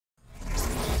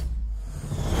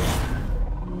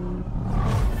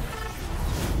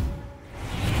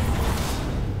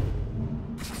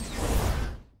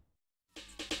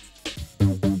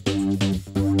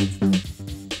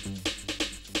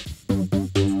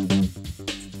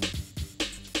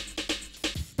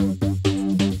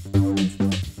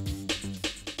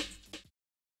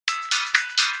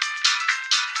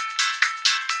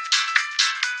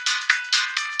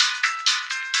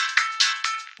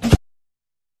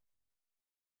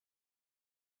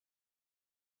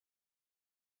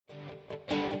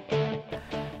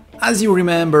As you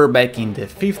remember, back in the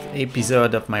 5th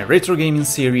episode of my retro gaming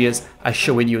series, I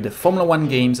showed you the Formula 1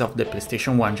 games of the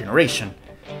PlayStation 1 generation.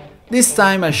 This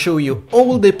time I show you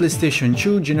all the PlayStation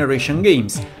 2 generation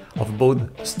games, of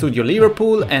both Studio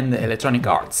Liverpool and Electronic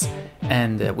Arts,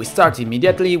 and we start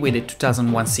immediately with the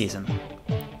 2001 season.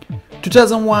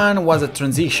 2001 was a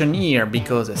transition year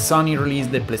because Sony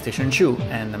released the PlayStation 2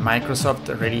 and Microsoft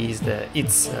released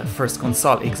its first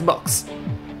console, Xbox.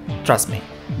 Trust me,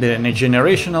 the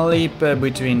generational leap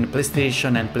between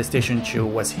PlayStation and PlayStation 2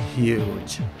 was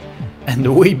huge,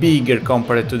 and way bigger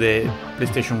compared to the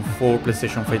PlayStation 4,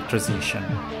 PlayStation 5 transition.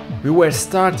 We were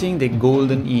starting the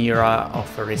golden era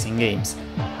of racing games,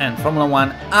 and Formula 1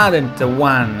 hadn't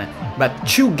one, but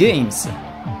two games: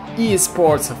 EA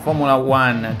Sports Formula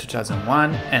 1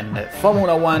 2001 and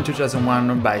Formula 1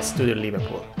 2001 by Studio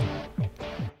Liverpool.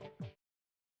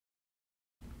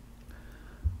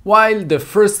 While the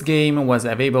first game was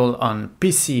available on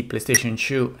PC, PlayStation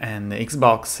 2 and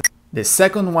Xbox, the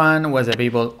second one was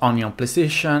available only on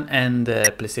PlayStation and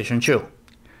PlayStation 2.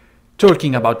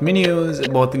 Talking about menus,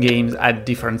 both games had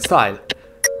different style.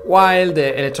 While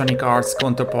the Electronic Arts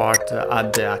counterpart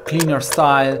had a cleaner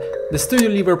style, the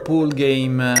Studio Liverpool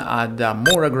game had a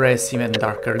more aggressive and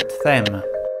darker theme.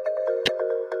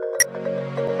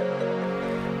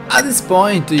 At this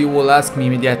point you will ask me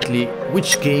immediately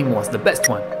which game was the best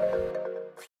one.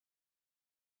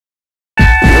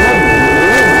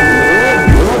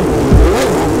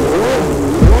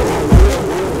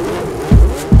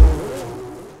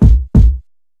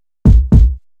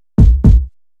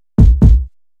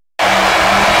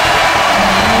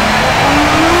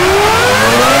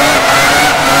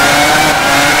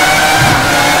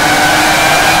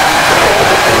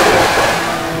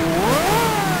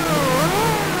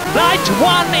 Light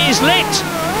 1 is lit!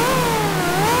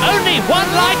 Only one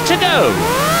light to go!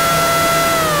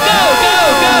 Go, go,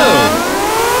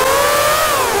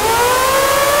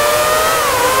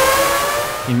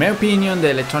 In my opinion,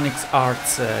 the Electronic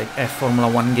Arts Formula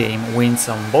 1 game wins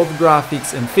on both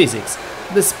graphics and physics,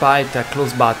 despite a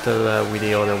close battle with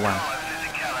the other one.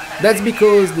 That's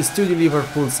because the Studio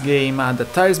Liverpool's game had a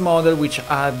tires model which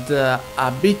had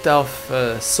a bit of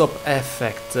soap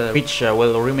effect, which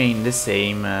will remain the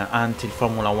same until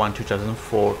Formula 1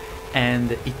 2004,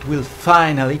 and it will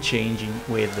finally change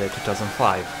with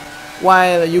 2005.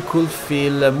 While you could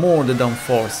feel more the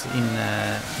downforce in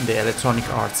the Electronic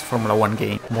Arts Formula 1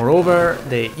 game. Moreover,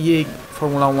 the EA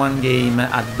Formula 1 game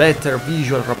had better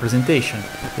visual representation,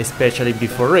 especially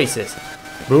before races.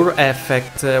 Blur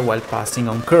effect while passing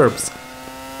on curbs.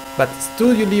 But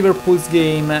Studio Liverpool's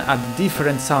game had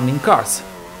different sounding cars.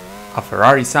 A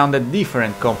Ferrari sounded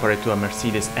different compared to a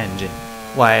Mercedes engine,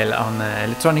 while on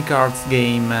Electronic Arts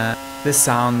game the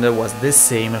sound was the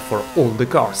same for all the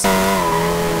cars.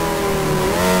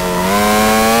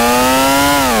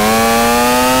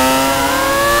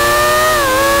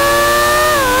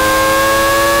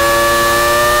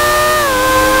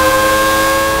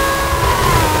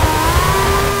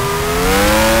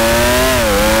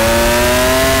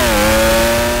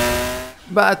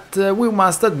 But we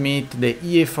must admit the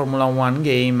EA Formula 1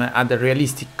 game had a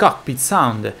realistic cockpit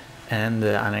sound and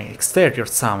an exterior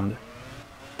sound.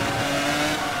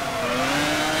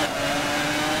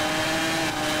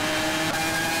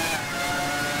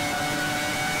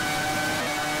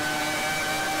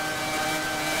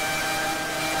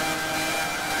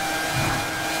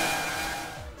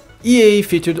 EA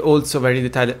featured also very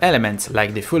detailed elements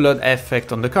like the fuel load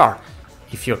effect on the car.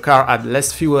 If your car had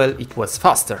less fuel, it was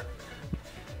faster.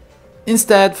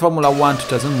 Instead, Formula 1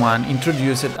 2001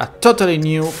 introduced a totally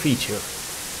new feature,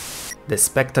 the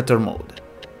spectator mode,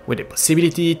 with the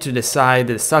possibility to decide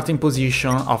the starting position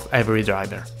of every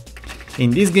driver. In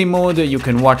this game mode you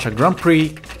can watch a Grand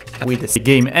Prix with the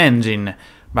game engine,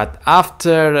 but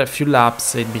after a few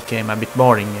laps it became a bit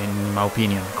boring in my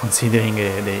opinion, considering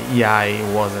the AI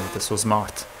wasn't so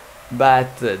smart.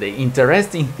 But the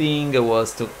interesting thing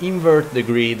was to invert the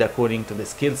grid according to the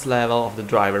skills level of the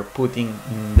driver, putting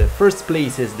in the first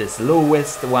places the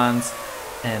slowest ones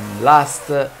and last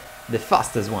the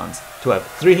fastest ones, to have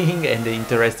thrilling and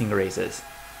interesting races.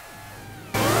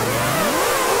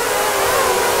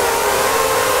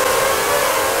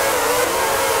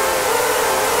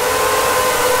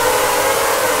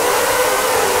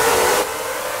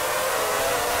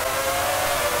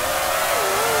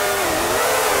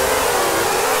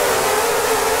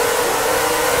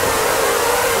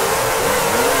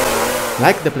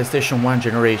 Like the PlayStation 1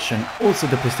 generation, also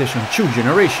the PlayStation 2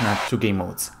 generation had two game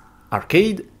modes,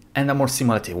 arcade and a more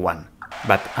simulative one.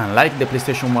 But unlike the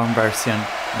PlayStation 1 version,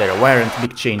 there weren't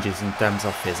big changes in terms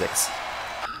of physics.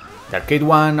 The arcade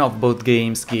one of both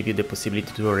games gave you the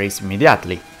possibility to race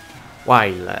immediately,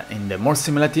 while in the more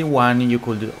simulative one you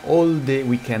could do all the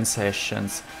weekend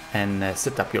sessions and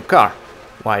set up your car,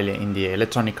 while in the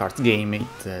Electronic Arts game it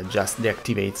just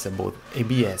deactivates both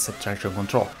ABS and traction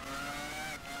control.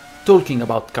 Talking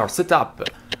about car setup,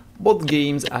 both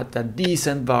games had a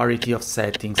decent variety of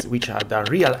settings which had a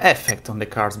real effect on the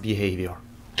car's behavior.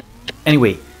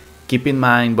 Anyway, keep in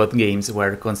mind both games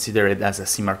were considered as a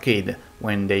sim arcade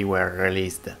when they were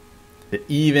released,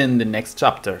 even the next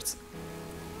chapters.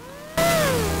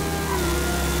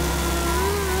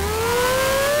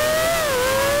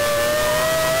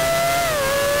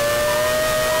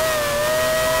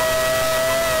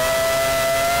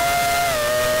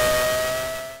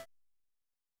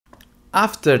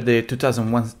 After the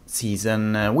 2001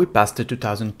 season, we passed the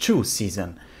 2002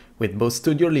 season, with both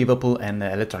Studio Liverpool and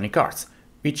Electronic Arts,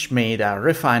 which made a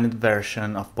refined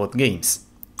version of both games.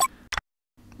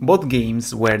 Both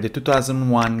games were the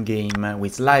 2001 game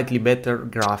with slightly better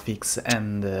graphics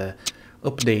and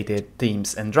updated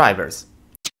themes and drivers.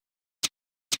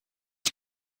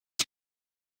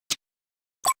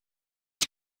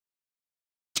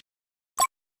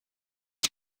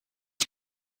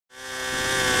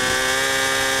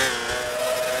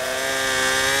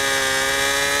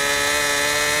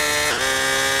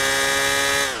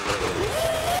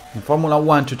 In Formula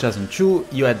 1 2002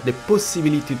 you had the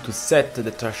possibility to set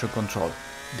the traction control,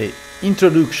 the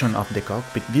introduction of the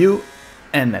cockpit view,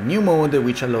 and a new mode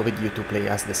which allowed you to play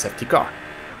as the safety car.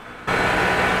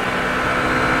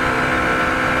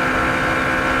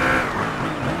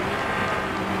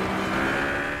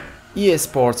 EA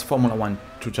Sports Formula 1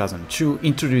 2002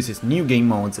 introduces new game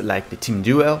modes like the Team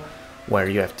Duel, where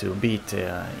you have to beat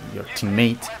your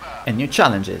teammate, and new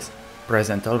challenges,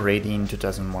 present already in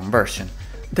 2001 version.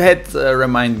 That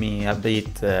remind me a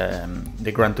bit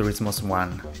the Gran Turismo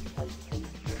 1.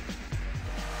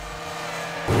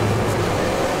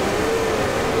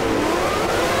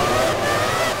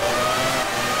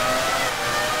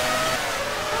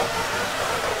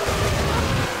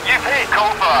 You've hit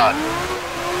Colbert.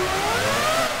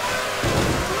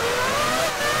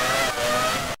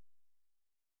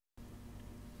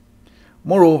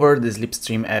 Moreover, the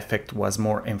slipstream effect was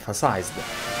more emphasized.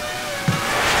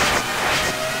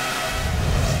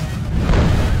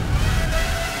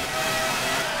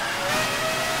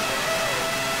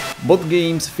 Both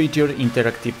games featured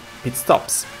interactive pit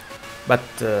stops, but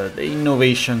the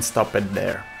innovation stopped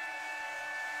there.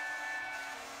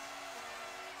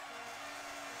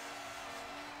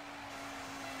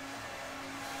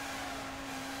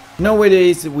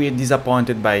 Nowadays we are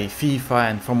disappointed by FIFA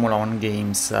and Formula 1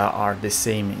 games are the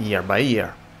same year by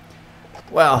year.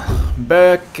 Well,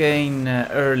 back in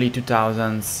early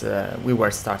 2000s we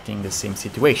were starting the same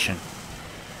situation.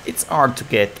 It's hard to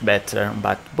get better,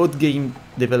 but both game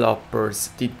developers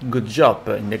did a good job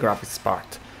in the graphics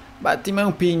part. But in my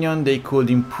opinion they could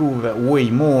improve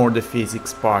way more the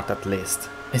physics part at least,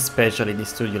 especially the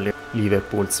Studio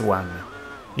Liverpool's one.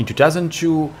 In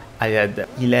 2002 I had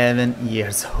 11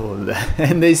 years old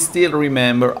and I still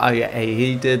remember I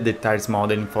hated the tires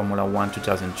model in Formula 1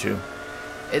 2002.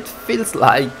 It feels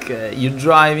like you're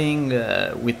driving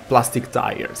with plastic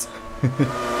tires.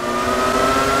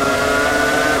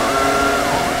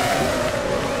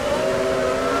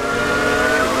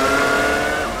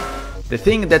 The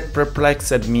thing that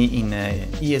perplexed me in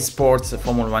EA Sports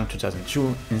Formula 1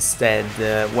 2002 instead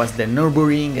was the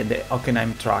Nürburgring and the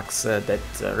Hockenheim tracks that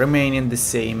remained the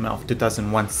same of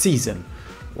 2001 season,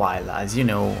 while, as you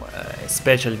know,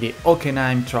 especially the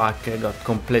Hockenheim track got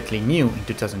completely new in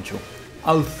 2002,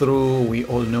 although we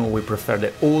all know we prefer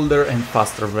the older and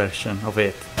faster version of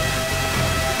it.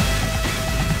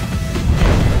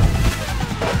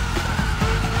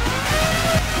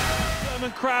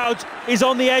 Crowd is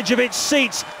on the edge of its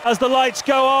seats as the lights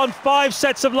go on. 5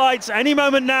 sets of lights any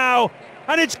moment now,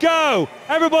 and it's go!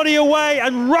 Everybody away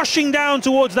and rushing down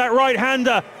towards that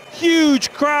right-hander.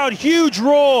 Huge crowd, huge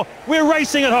roar. We're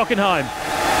racing at Hockenheim.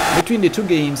 Between the two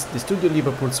games, the Studio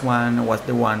Liverpool's one was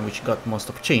the one which got most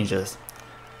of changes.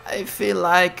 I feel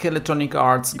like Electronic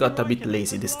Arts got a bit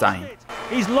lazy this time.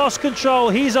 He's lost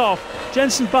control, he's off.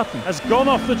 Jensen Button has gone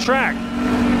off the track.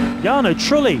 Jarno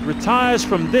Trulli retires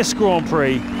from this Grand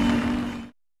Prix.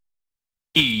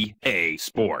 EA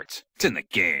Sports, it's in the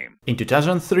game. In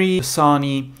 2003,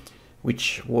 Sony,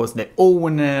 which was the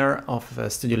owner of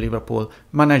Studio Liverpool,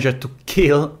 managed to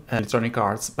kill Electronic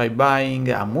Arts by buying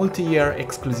a multi-year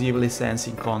exclusive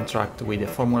licensing contract with the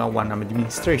Formula 1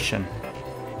 administration.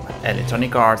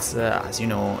 Electronic Arts, as you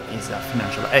know, is a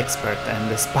financial expert, and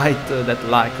despite that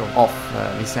lack of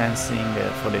licensing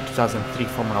for the 2003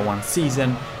 Formula 1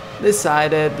 season,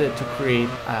 decided to create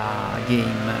a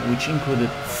game which included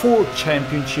 4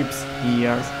 championships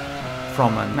years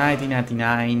from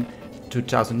 1999 to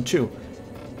 2002.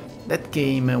 That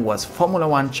game was Formula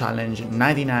 1 Challenge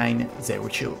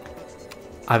 9902.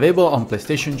 Available on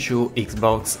PlayStation 2,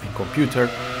 Xbox and computer,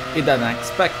 it had an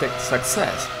unexpected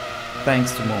success,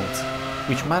 thanks to mods,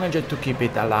 which managed to keep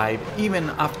it alive even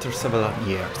after several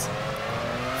years.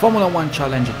 Formula 1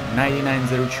 Challenge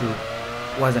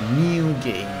 9902 was a new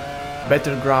game,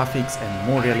 better graphics and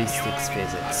more realistic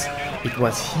physics. It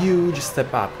was a huge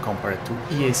step up compared to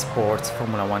EA Sports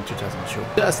Formula 1 2002.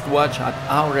 Just watch at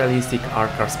how realistic our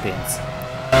car spins.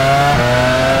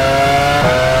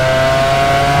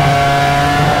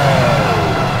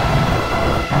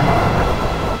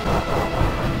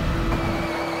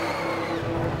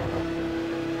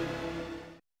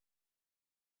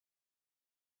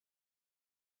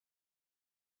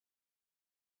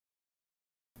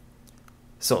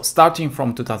 So, starting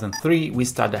from 2003, we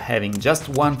started having just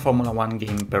one Formula 1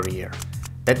 game per year.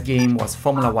 That game was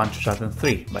Formula 1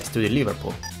 2003 by Studio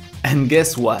Liverpool. And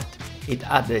guess what? It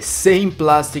had the same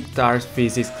plastic tires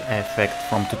physics effect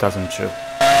from 2002.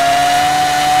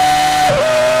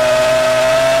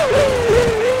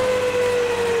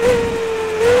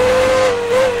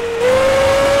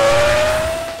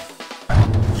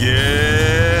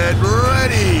 Get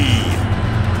ready!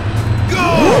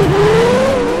 Go!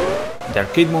 The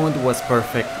arcade mode was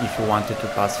perfect if you wanted to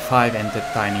pass 5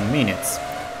 entertaining minutes.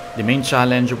 The main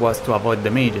challenge was to avoid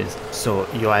damages, so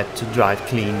you had to drive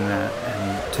clean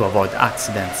and to avoid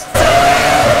accidents.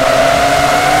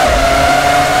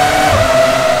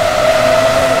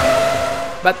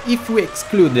 But if we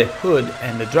exclude the HUD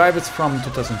and the drivers from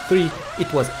 2003,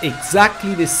 it was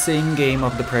exactly the same game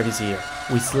of the previous year,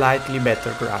 with slightly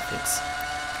better graphics.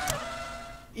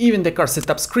 Even the car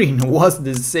setup screen was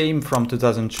the same from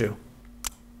 2002.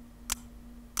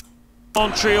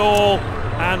 Montreal,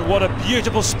 and what a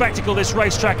beautiful spectacle this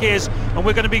racetrack is, and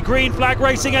we're going to be green flag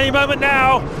racing any moment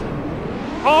now.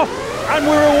 Off, and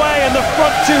we're away, and the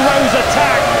front 2 rows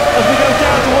attack as we go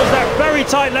down towards that very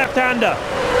tight left-hander.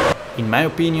 In my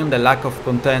opinion, the lack of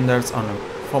contenders on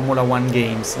Formula 1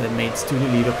 games made Studio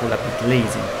Liverpool a bit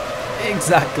lazy,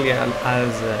 exactly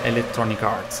as Electronic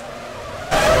Arts.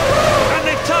 And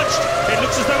they've touched! It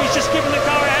looks as though he's just given the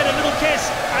car ahead a little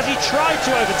kiss as he tried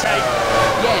to overtake.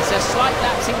 Yes, a slight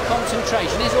lapse in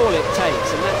concentration is all it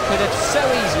takes, and that could have so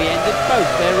easily ended both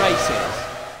their races.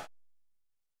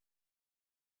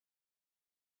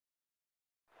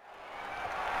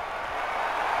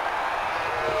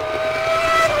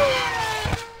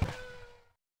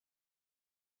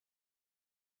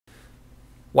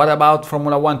 What about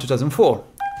Formula 1 2004?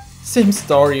 Same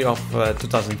story of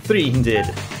 2003 indeed.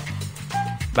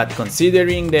 But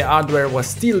considering the hardware was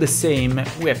still the same,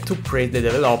 we have to praise the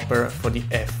developer for the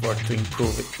effort to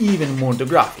improve even more the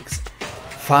graphics.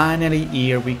 Finally,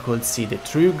 here we could see the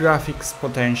true graphics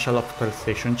potential of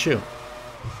PlayStation 2.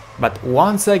 But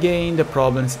once again the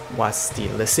problem was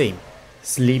still the same: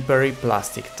 slippery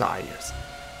plastic tires.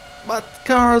 But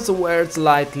cars were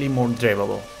slightly more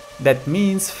drivable. That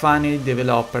means finally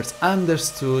developers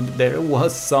understood there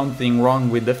was something wrong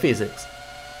with the physics.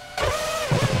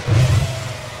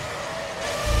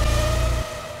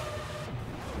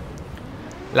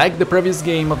 Like the previous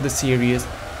game of the series,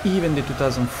 even the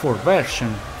 2004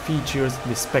 version features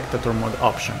the spectator mode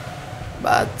option,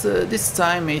 but this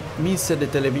time it missed the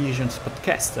television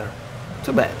spotcaster.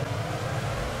 Too bad.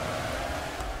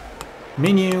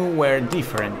 Menus were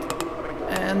different,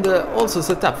 and also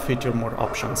setup featured more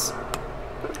options.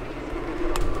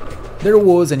 There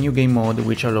was a new game mode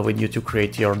which allowed you to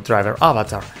create your driver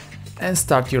avatar and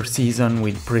start your season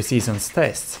with pre-season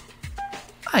tests.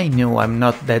 I know I'm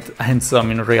not that handsome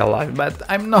in real life, but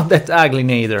I'm not that ugly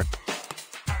neither.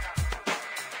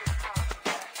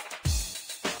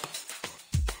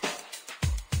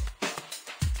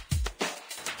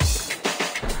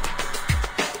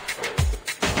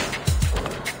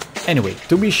 Anyway,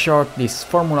 to be short, this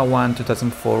Formula 1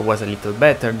 2004 was a little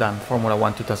better than Formula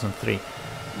 1 2003,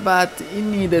 but it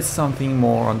needed something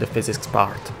more on the physics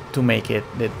part to make it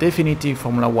the definitive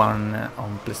Formula 1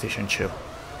 on PlayStation 2.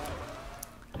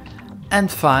 And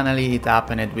finally it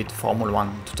happened with Formula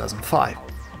 1 2005.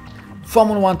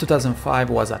 Formula 1 2005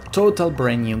 was a total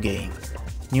brand new game.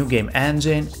 New game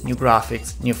engine, new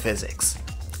graphics, new physics.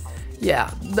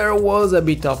 Yeah, there was a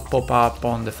bit of pop-up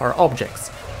on the far objects,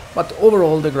 but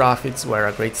overall the graphics were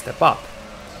a great step up.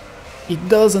 It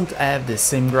doesn't have the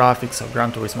same graphics of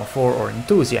Gran Turismo 4 or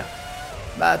Enthusia,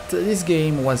 but this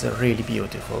game was really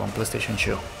beautiful on PlayStation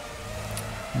 2.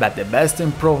 But the best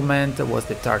improvement was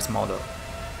the tires model.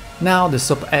 Now the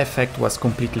soap effect was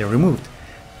completely removed,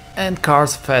 and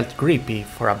cars felt grippy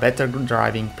for a better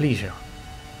driving pleasure.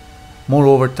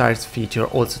 Moreover, tires feature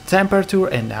also temperature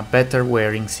and a better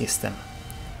wearing system.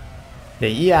 The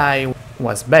EI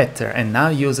was better and now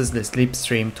uses the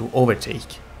slipstream to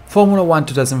overtake. Formula 1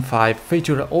 2005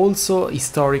 featured also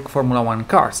historic Formula 1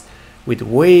 cars, with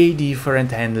way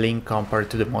different handling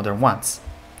compared to the modern ones.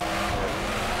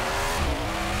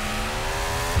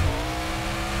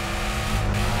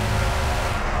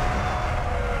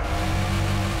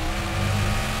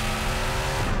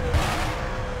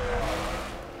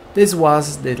 This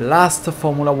was the last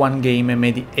Formula 1 game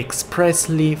made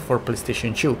expressly for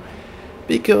PlayStation 2,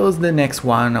 because the next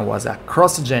one was a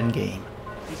cross-gen game.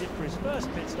 He's in for his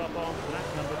first pit stop on lap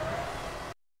number.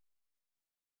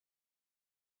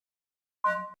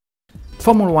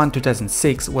 Formula 1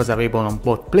 2006 was available on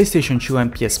both PlayStation 2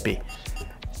 and PSP,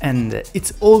 and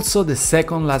it's also the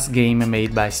second last game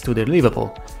made by Studio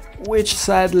Liverpool, which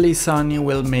sadly Sony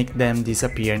will make them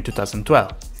disappear in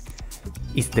 2012.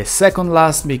 It's the second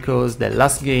last because the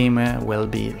last game will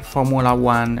be Formula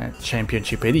 1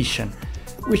 Championship Edition,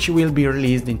 which will be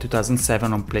released in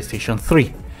 2007 on PlayStation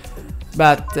 3,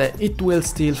 but it will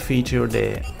still feature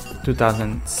the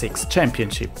 2006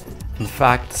 Championship. In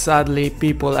fact, sadly,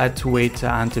 people had to wait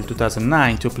until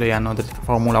 2009 to play another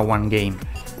Formula 1 game,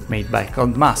 made by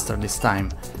Codemaster this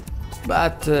time,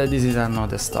 but this is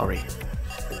another story.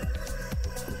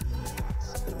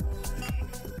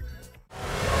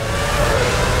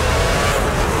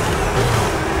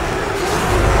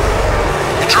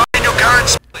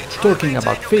 Talking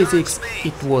about physics,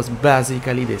 it was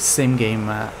basically the same game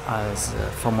as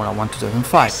Formula 1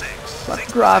 2005, but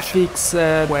graphics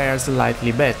were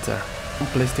slightly better. On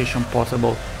PlayStation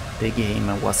Portable, the game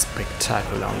was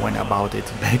spectacular when I bought it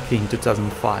back in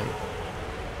 2005.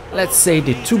 Let's say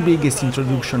the two biggest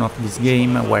introductions of this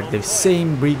game were the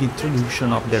same big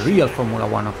introduction of the real Formula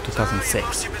 1 of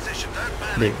 2006.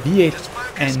 The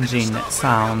V8 engine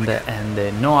sound and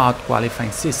the no-out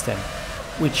qualifying system,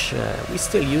 which we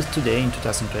still use today in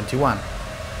 2021.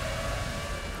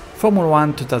 Formula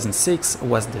 1 2006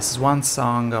 was the swan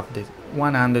song of the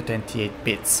 128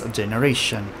 bits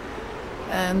generation,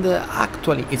 and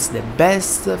actually it's the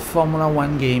best Formula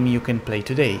 1 game you can play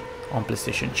today on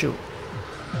PlayStation 2.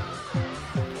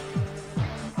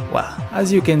 Well,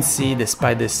 as you can see,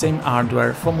 despite the same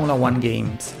hardware, Formula 1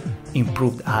 games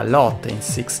improved a lot in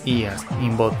 6 years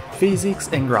in both physics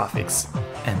and graphics.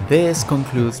 And this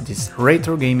concludes this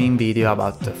retro gaming video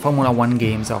about the Formula 1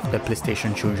 games of the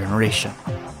PlayStation 2 generation.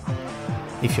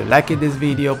 If you liked this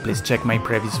video, please check my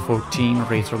previous 14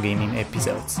 retro gaming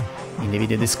episodes in the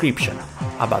video description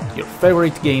about your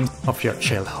favorite games of your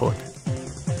childhood.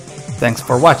 Thanks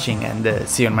for watching and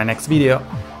see you in my next video.